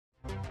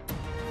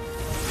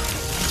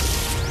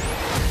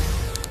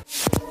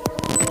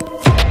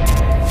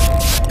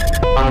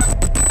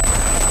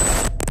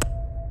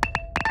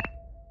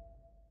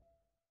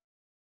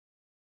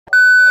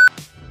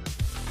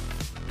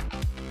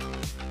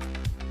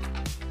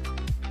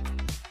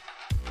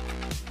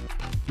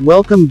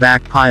Welcome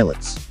back,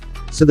 pilots.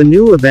 So the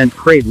new event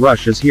Crate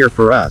Rush is here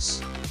for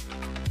us.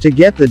 To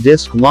get the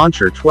Disc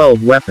Launcher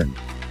 12 weapon.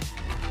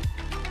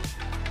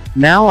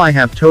 Now I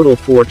have total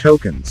 4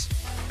 tokens,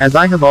 as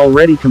I have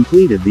already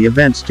completed the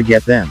events to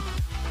get them.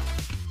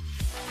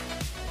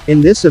 In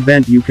this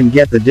event you can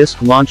get the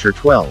Disc Launcher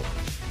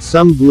 12,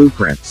 some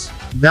blueprints,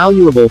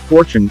 valuable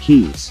fortune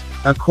keys,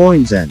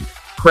 coins and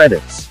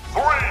credits.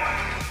 3,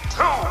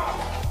 2,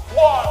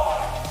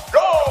 1, go!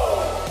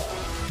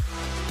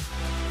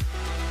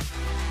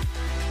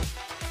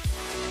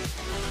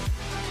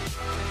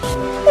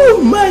 Oh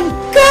my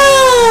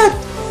god!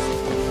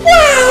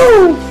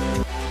 Wow!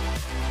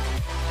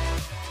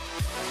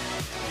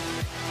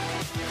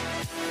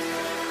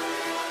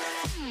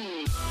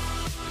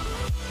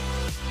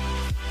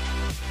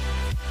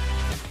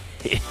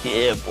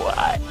 Yeah,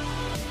 boy.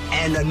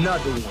 And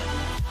another one.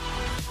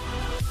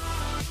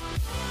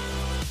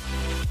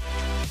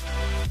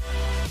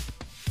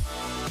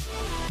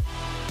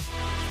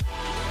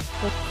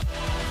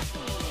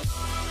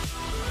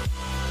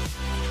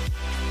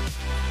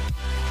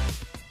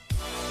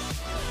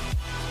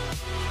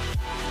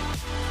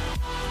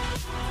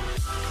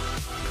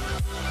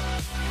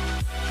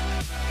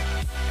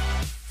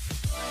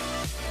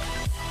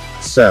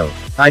 So,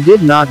 I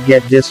did not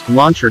get Disc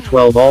Launcher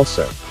 12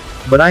 also.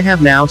 But I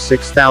have now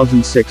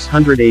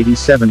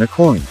 6,687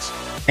 coins.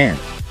 And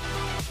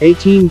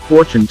 18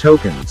 fortune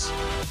tokens.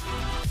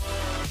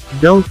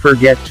 Don't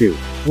forget to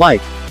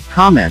like,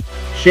 comment,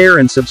 share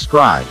and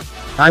subscribe.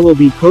 I will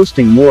be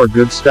posting more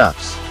good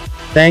stuffs.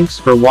 Thanks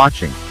for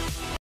watching.